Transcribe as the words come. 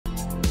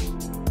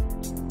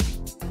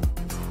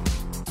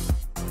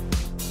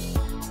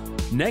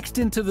Next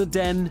into the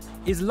den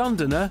is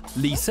Londoner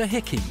Lisa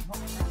Hickey.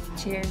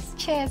 Cheers.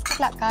 Cheers. Good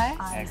luck, guys.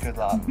 Yeah, good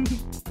luck.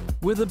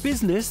 With a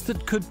business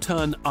that could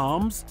turn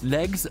arms,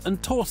 legs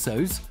and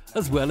torsos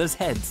as well as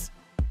heads.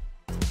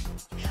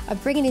 I'm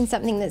bringing in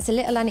something that's a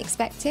little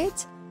unexpected.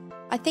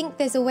 I think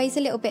there's always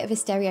a little bit of a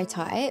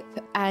stereotype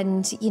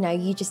and, you know,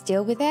 you just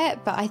deal with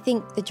it. But I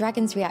think the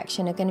dragons'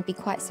 reaction are going to be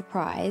quite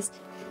surprised.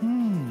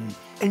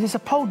 Is this a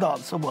pole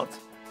dance or what?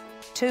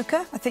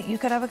 Tuka, I think you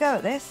could have a go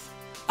at this.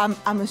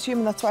 I'm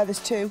assuming that's why there's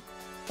two.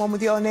 One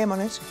with your name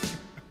on it.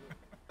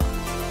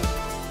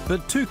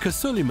 But Tuka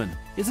Suleiman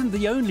isn't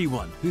the only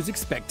one who's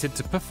expected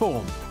to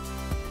perform.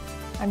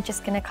 I'm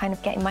just going to kind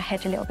of get in my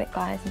head a little bit,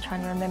 guys, and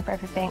trying to remember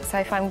everything. So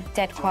if I'm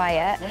dead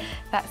quiet,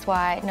 that's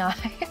why, no.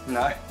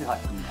 No.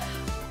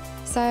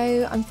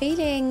 So I'm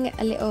feeling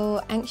a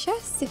little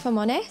anxious, if I'm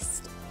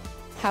honest.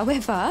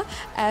 However,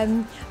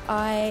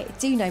 I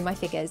do know my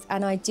figures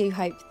and I do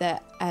hope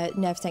that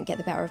nerves don't get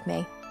the better of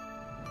me.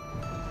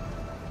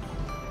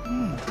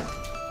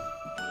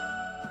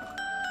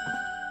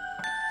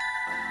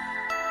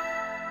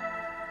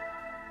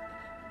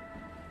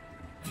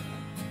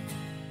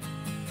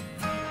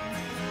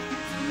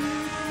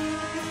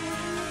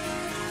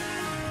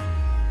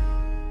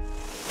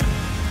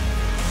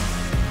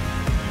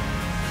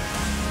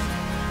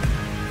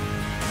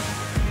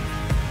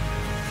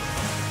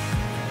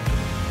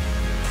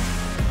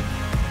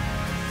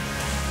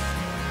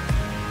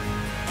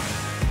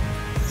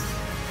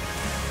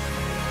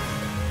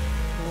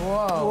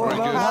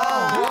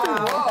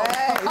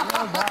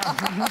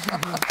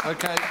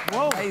 OK,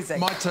 Amazing.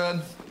 my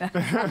turn.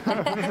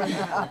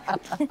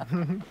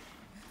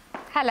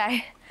 Hello,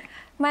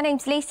 my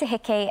name's Lisa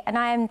Hickey and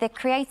I am the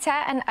creator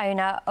and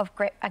owner of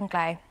Grip and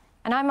Glow.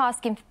 And I'm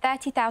asking for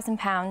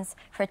 £30,000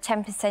 for a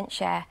 10%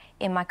 share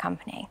in my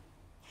company.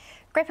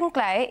 Grip and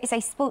Glow is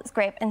a sports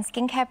grip and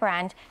skincare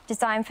brand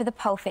designed for the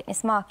pole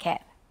fitness market.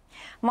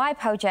 My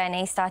pole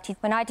journey started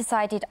when I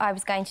decided I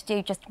was going to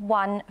do just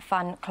one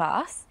fun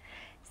class.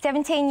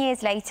 17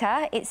 years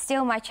later, it's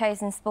still my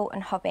chosen sport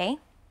and hobby.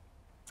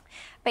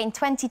 But in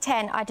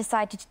 2010, I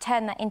decided to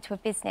turn that into a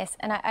business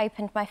and I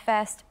opened my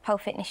first pole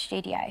fitness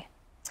studio.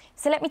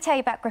 So let me tell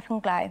you about Grip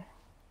and Glow.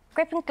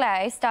 Grip and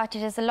Glow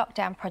started as a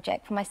lockdown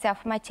project for myself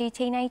and my two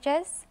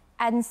teenagers.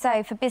 And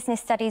so for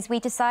business studies, we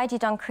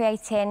decided on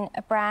creating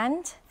a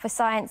brand. For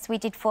science, we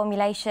did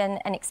formulation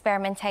and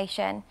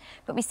experimentation.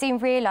 But we soon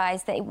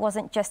realised that it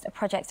wasn't just a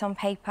project on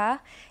paper.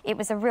 It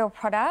was a real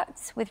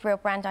product with real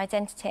brand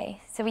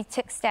identity. So we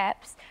took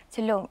steps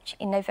to launch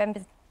in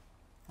November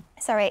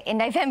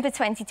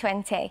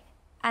 2020.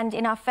 And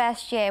in our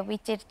first year, we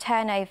did a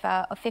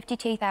turnover of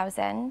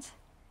 52,000.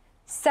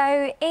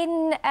 So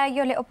in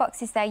your little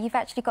boxes there, you've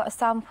actually got a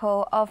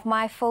sample of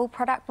my full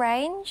product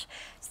range.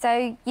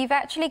 So you've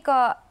actually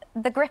got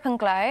the Grip and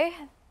Glow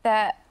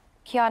that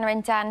Kiana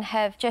and Dan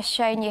have just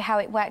shown you how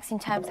it works in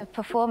terms of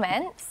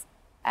performance.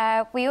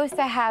 We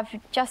also have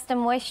just a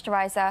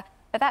moisturiser,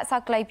 but that's our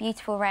Glow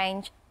Beautiful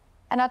range.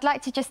 And I'd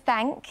like to just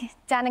thank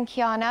Dan and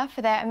Kiana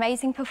for their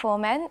amazing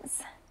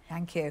performance.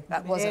 Thank you.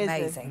 That was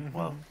amazing.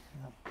 Well,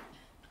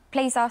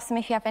 Please ask them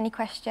if you have any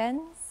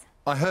questions.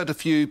 I heard a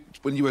few,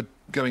 when you were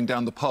going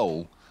down the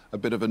pole, a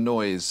bit of a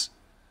noise.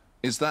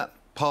 Is that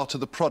part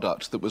of the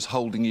product that was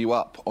holding you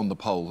up on the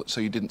pole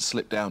so you didn't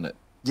slip down it?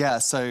 Yeah,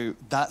 so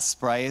that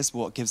spray is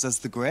what gives us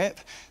the grip.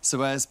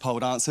 So as pole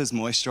dancers,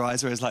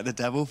 moisturiser is like the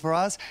devil for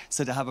us.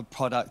 So to have a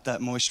product that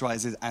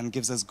moisturises and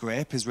gives us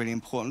grip is really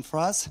important for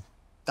us.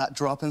 That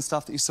drop and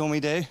stuff that you saw me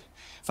do,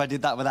 if I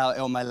did that without it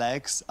on my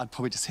legs, I'd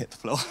probably just hit the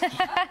floor.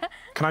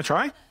 Can I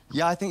try?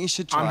 Yeah, I think you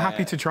should try I'm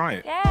happy to try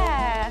it.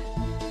 Yeah.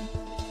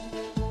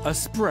 A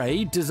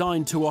spray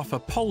designed to offer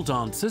pole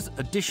dancers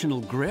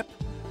additional grip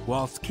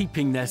whilst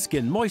keeping their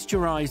skin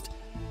moisturised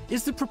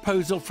is the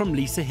proposal from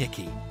Lisa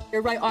Hickey.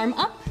 Your right arm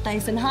up,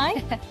 nice and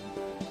high.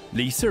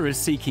 Lisa is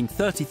seeking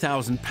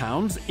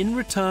 £30,000 in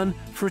return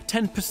for a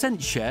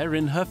 10% share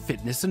in her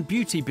fitness and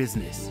beauty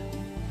business.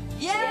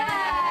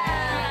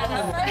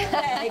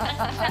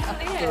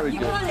 Very good. You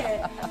got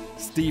it.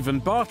 Stephen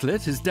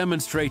Bartlett has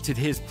demonstrated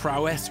his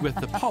prowess with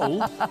the pole.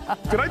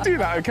 Did I do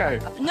that okay?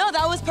 No,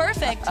 that was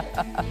perfect.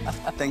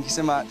 Thank you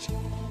so much.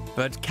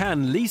 But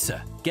can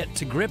Lisa get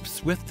to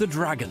grips with the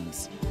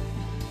dragons?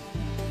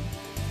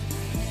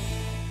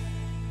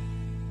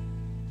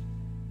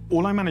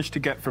 All I managed to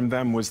get from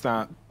them was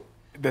that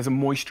there's a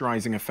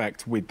moisturising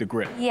effect with the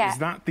grip. Yeah. Is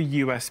that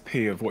the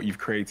USP of what you've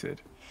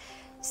created?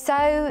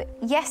 So,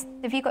 yes,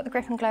 have you got the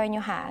Grip and Glow in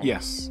your hand?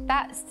 Yes.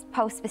 That's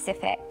pole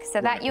specific.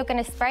 So that you're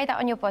going to spray that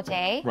on your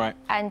body. Right.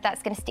 And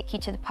that's going to stick you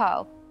to the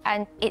pole.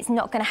 And it's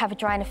not going to have a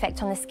drying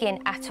effect on the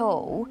skin at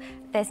all.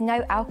 There's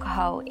no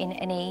alcohol in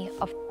any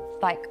of,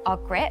 like, our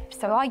grip.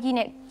 So our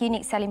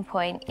unique selling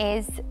point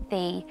is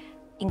the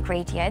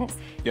ingredients.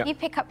 Yep. You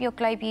pick up your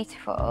Glow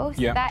Beautiful.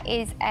 So Yep. that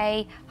is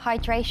a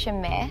hydration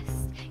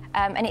mist.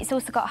 And it's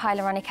also got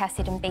hyaluronic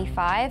acid and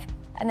B5.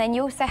 And then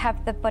you also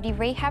have the Body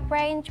Rehab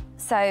range.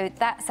 So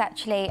that's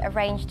actually a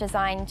range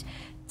designed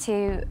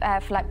to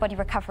for like body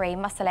recovery,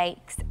 muscle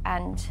aches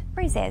and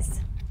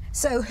bruises.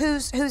 So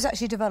who's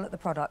actually developed the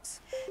products?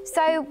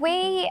 So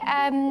we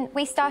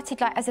started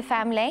like as a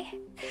family,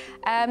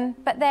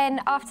 but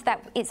then after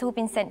that it's all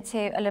been sent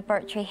to a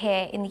laboratory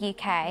here in the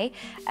UK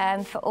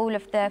for all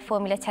of the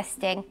formula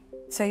testing.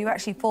 So you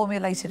actually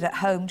formulated at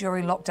home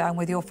during lockdown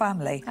with your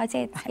family? I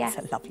did, yeah. It's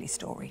a lovely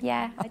story.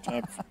 Yeah, I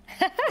did.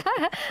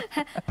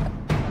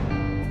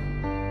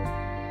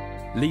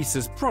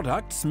 Lisa's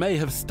products may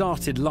have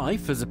started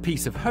life as a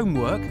piece of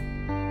homework,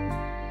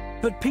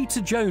 but Peter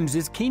Jones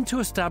is keen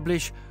to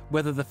establish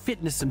whether the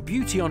fitness and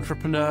beauty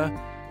entrepreneur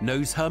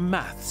knows her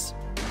maths.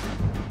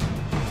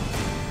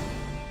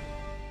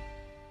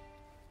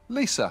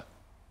 Lisa,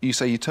 you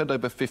say you turned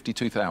over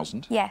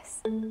 52,000?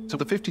 Yes. So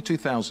the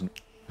 52,000,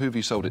 who have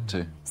you sold it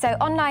to? So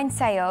online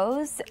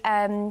sales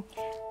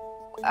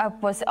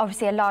was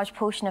obviously a large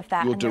portion of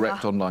that. Your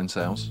direct online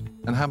sales.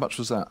 And how much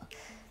was that?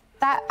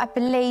 That, I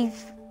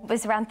believe,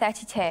 was around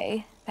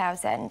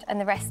 32,000 and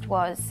the rest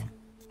was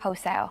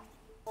wholesale.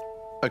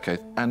 OK,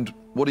 and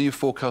what are you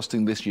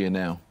forecasting this year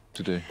now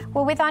to do?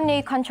 Well, with our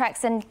new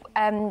contracts and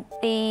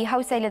the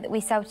wholesaler that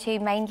we sell to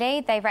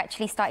mainly, they've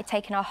actually started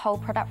taking our whole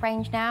product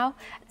range now.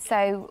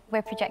 So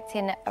we're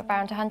projecting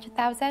around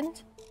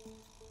 100,000.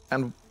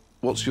 And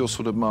what's your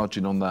sort of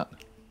margin on that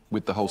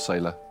with the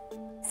wholesaler?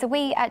 So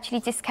we actually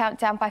discount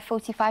down by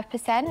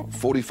 45%.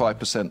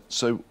 45%.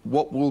 So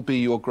what will be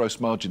your gross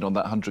margin on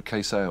that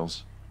 100k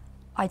sales?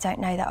 I don't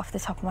know that off the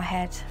top of my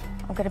head.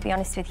 I'm going to be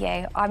honest with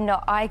you. I'm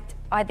not.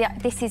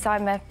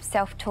 I'm a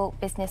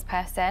self-taught business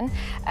person,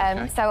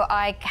 Okay. so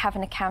I have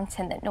an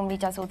accountant that normally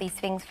does all these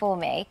things for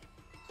me.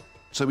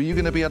 So are you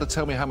going to be able to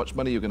tell me how much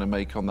money you're going to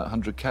make on that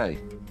 100k?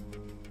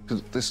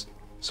 Because this,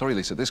 sorry,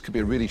 Lisa, this could be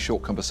a really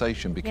short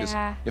conversation because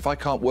if I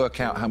can't work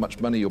out how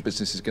much money your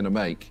business is going to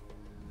make,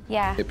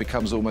 it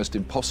becomes almost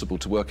impossible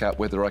to work out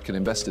whether I can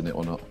invest in it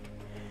or not.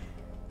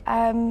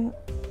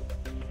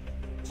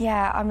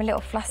 Yeah, I'm a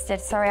little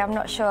flustered. Sorry, I'm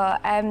not sure.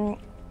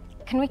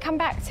 Can we come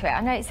back to it? I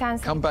know it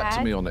sounds Come back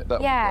to me on it. That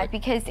would be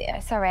great.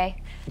 Because,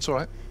 sorry. It's all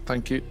right.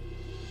 Thank you.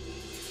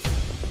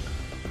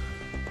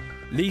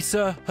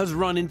 Lisa has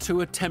run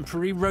into a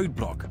temporary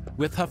roadblock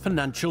with her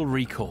financial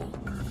recall.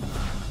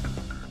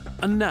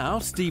 And now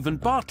Stephen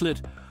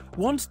Bartlett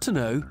wants to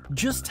know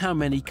just how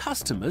many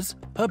customers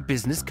her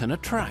business can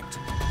attract.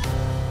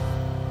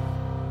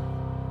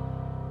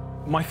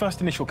 My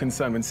first initial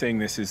concern when seeing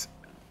this is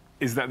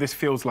that this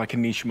feels like a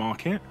niche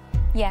market.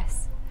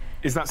 Yes.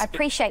 Is that... I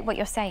appreciate what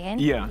you're saying.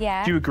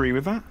 Yeah. Do you agree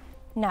with that?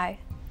 No.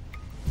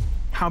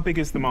 How big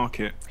is the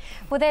market?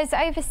 Well, there's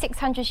over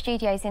 600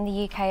 studios in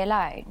the UK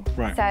alone.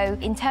 Right. So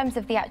in terms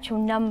of the actual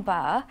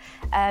number,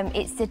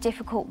 it's a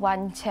difficult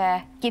one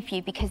to give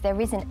you because there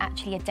isn't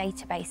actually a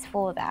database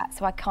for that,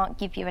 so I can't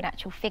give you an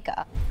actual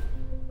figure.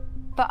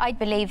 But I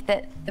believe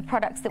that the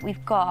products that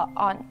we've got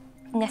aren't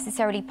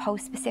necessarily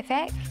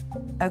pole-specific.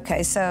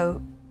 OK,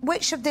 so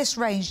which of this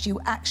range do you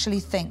actually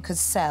think could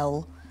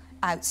sell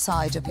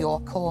outside of your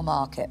core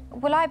market?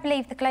 Well, I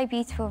believe the Glow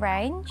Beautiful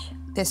range.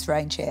 This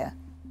range here?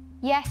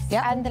 Yes,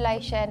 and the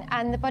lotion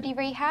and the body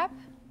rehab.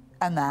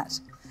 And that.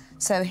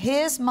 So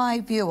here's my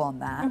view on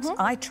that.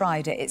 I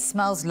tried it. It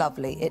smells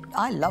lovely.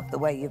 I love the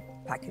way you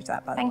package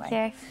that, by the way.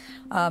 Thank you.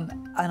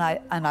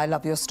 And I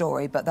love your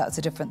story, but that's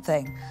a different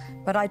thing.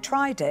 But I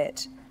tried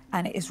it,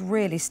 and it is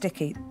really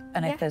sticky.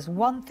 And if there's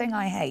one thing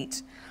I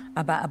hate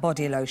about a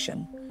body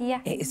lotion,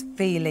 it is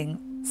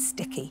feeling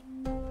sticky.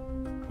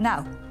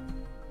 Now,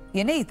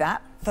 you need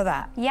that for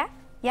that. Yeah.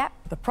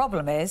 The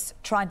problem is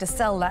trying to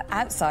sell that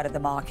outside of the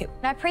market.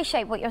 I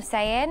appreciate what you're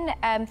saying,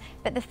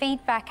 but the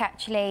feedback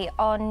actually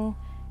on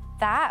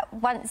that,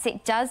 once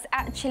it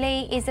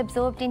is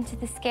absorbed into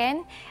the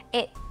skin,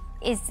 it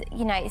is,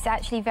 it's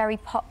actually very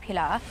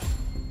popular.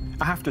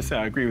 I have to say,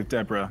 I agree with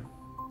Deborah.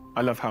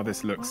 I love how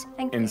this looks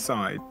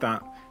inside.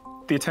 That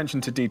the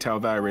attention to detail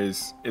there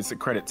it's a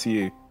credit to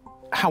you.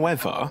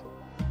 However,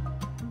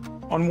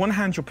 on one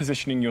hand, you're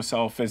positioning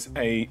yourself as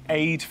an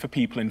aid for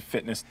people in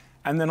fitness.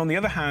 And then on the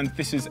other hand,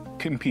 this is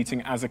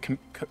competing as a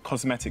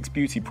cosmetics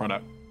beauty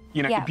product.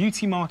 The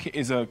beauty market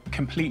is a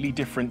completely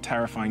different,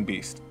 terrifying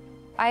beast.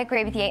 I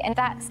agree with you, and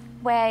that's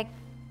where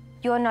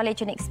your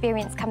knowledge and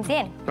experience comes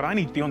in. But I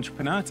need the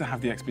entrepreneur to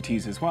have the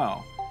expertise as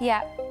well.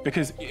 Yeah.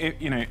 Because,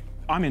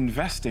 I'm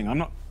investing. I'm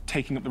not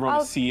taking up the role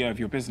of CEO of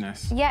your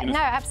business. Yeah, no,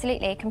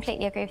 absolutely. I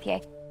completely agree with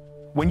you.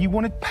 When you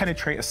want to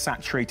penetrate a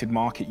saturated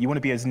market, you want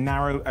to be as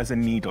narrow as a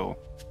needle.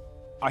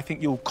 I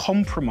think you'll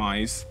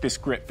compromise this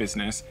grip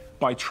business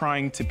by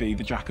trying to be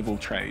the jack of all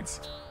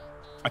trades.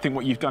 I think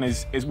what you've done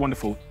is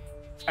wonderful,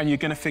 and you're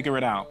going to figure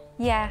it out.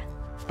 Yeah.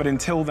 But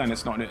until then,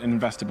 it's not an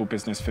investable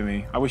business for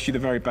me. I wish you the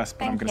very best,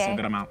 but I'm going to say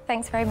that I'm out.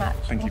 Thanks very much.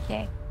 Thank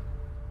you.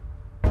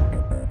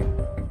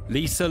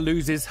 Lisa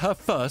loses her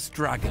first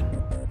dragon.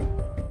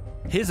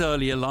 His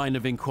earlier line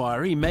of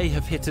inquiry may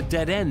have hit a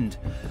dead end,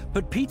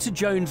 but Peter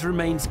Jones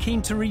remains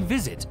keen to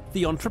revisit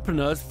the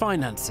entrepreneur's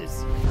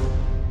finances.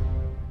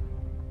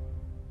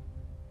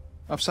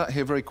 I've sat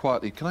here very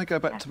quietly. Can I go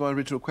back to my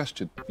original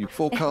question? You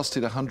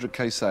forecasted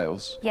 100k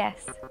sales.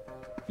 Yes.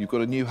 You've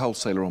got a new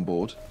wholesaler on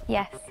board.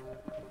 Yes.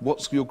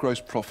 What's your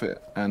gross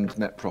profit and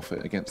net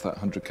profit against that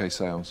 100k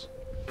sales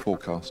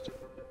forecast?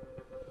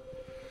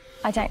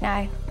 I don't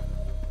know.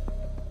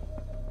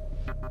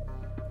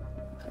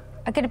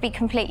 I'm going to be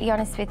completely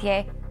honest with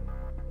you.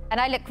 And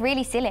I look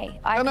really silly.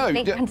 No,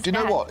 do you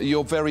know what?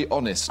 You're very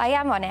honest. I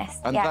am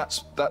honest, and yeah.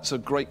 that's a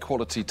great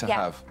quality to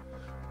have.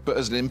 But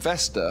as an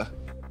investor,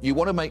 you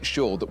want to make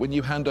sure that when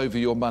you hand over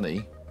your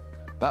money,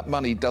 that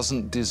money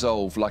doesn't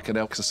dissolve like an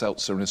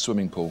Alka-Seltzer in a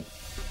swimming pool.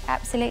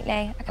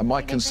 Absolutely. And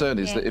my concern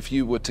is that if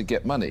you were to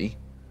get money,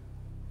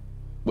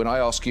 when I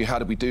ask you, how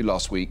did we do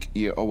last week?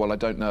 Oh, well, I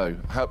don't know.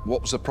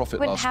 What was the profit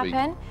last week?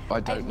 Wouldn't happen. I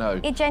don't know.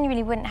 It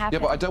genuinely wouldn't happen.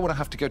 Yeah, but I don't want to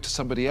have to go to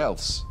somebody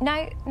else.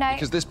 No, no.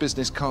 Because this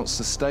business can't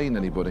sustain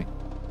anybody.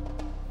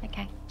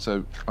 OK.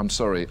 So, I'm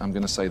sorry, I'm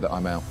going to say that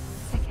I'm out.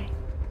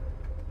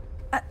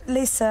 OK.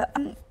 Lisa,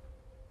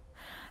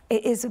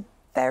 it is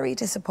very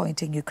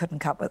disappointing you couldn't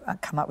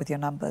come up with your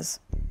numbers.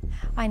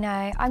 I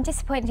know. I'm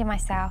disappointed in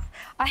myself.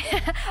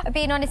 I'm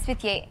being honest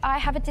with you. I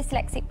have a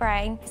dyslexic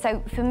brain,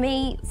 so for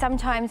me,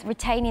 sometimes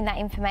retaining that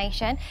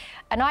information,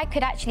 and I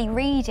could actually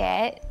read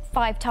it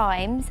 5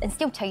 times and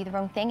still tell you the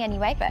wrong thing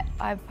anyway, but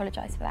I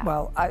apologise for that.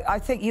 Well, I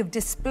think you've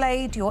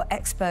displayed your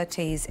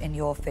expertise in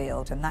your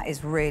field, and that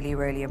is really,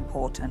 really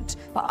important.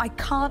 But I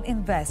can't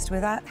invest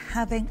without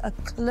having a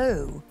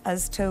clue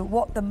as to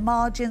what the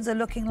margins are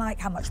looking like,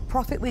 how much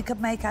profit we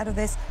could make out of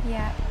this.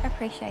 Yeah, I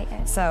appreciate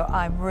it. So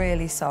I'm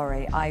really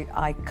sorry.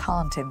 I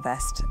can't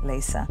invest,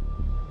 Lisa.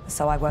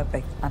 So I won't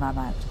be, and I'm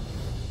out.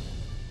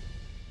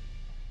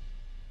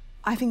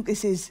 I think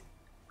this is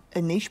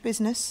a niche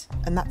business,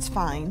 and that's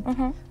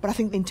fine. But I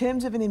think in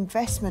terms of an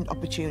investment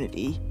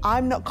opportunity,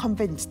 I'm not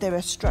convinced there are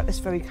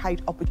stratospheric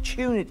height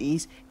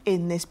opportunities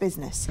in this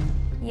business.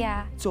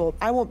 Yeah. So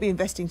I won't be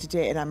investing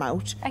today and I'm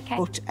out. OK.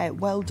 But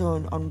well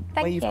done on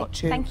where you've got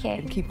to. Thank you.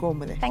 And keep going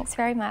with it. Thanks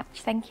very much.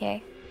 Thank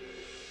you.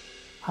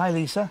 Hi,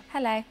 Lisa.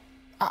 Hello.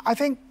 I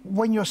think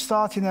when you're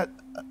starting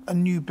a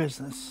new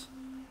business,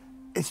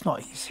 it's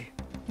not easy.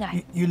 No.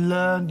 You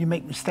learn, you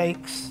make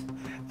mistakes.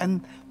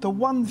 And the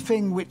one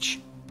thing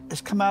which has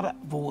come out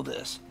of all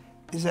this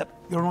is that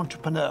you're an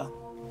entrepreneur.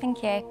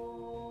 Thank you.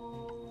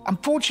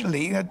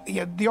 Unfortunately,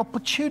 the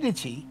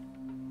opportunity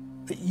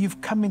that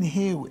you've come in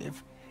here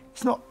with,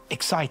 it's not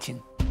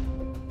exciting.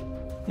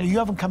 You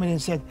haven't come in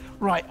and said,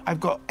 right, I've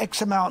got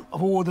X amount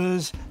of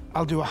orders,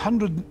 I'll do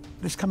 100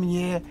 this coming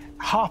year,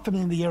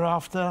 500,000 the year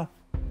after.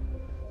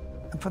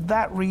 And for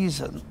that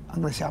reason,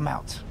 I'm going to say I'm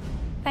out.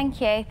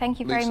 Thank you. Thank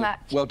you very Lisa, much.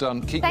 well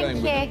done. Keep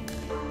going with it. Thank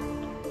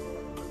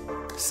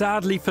you.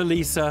 Sadly for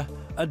Lisa,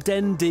 a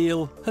den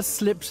deal has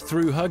slipped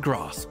through her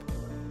grasp.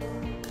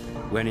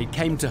 When it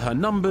came to her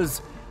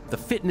numbers, the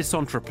fitness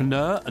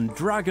entrepreneur and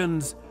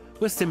dragons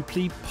were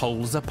simply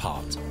poles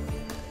apart.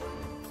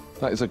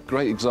 That is a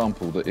great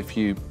example that if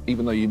you,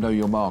 even though you know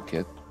your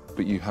market,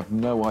 but you have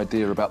no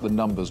idea about the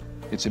numbers,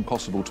 it's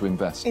impossible to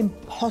invest.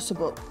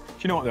 Impossible. Do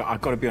you know what, though?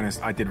 I've got to be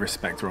honest, I did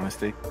respect her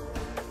honesty.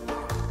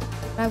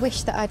 I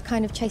wish that I'd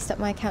kind of chased up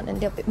my accountant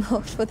a little bit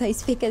more for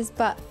those figures,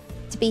 but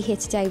to be here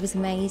today was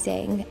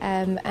amazing,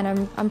 and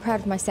I'm proud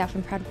of myself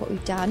and proud of what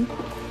we've done.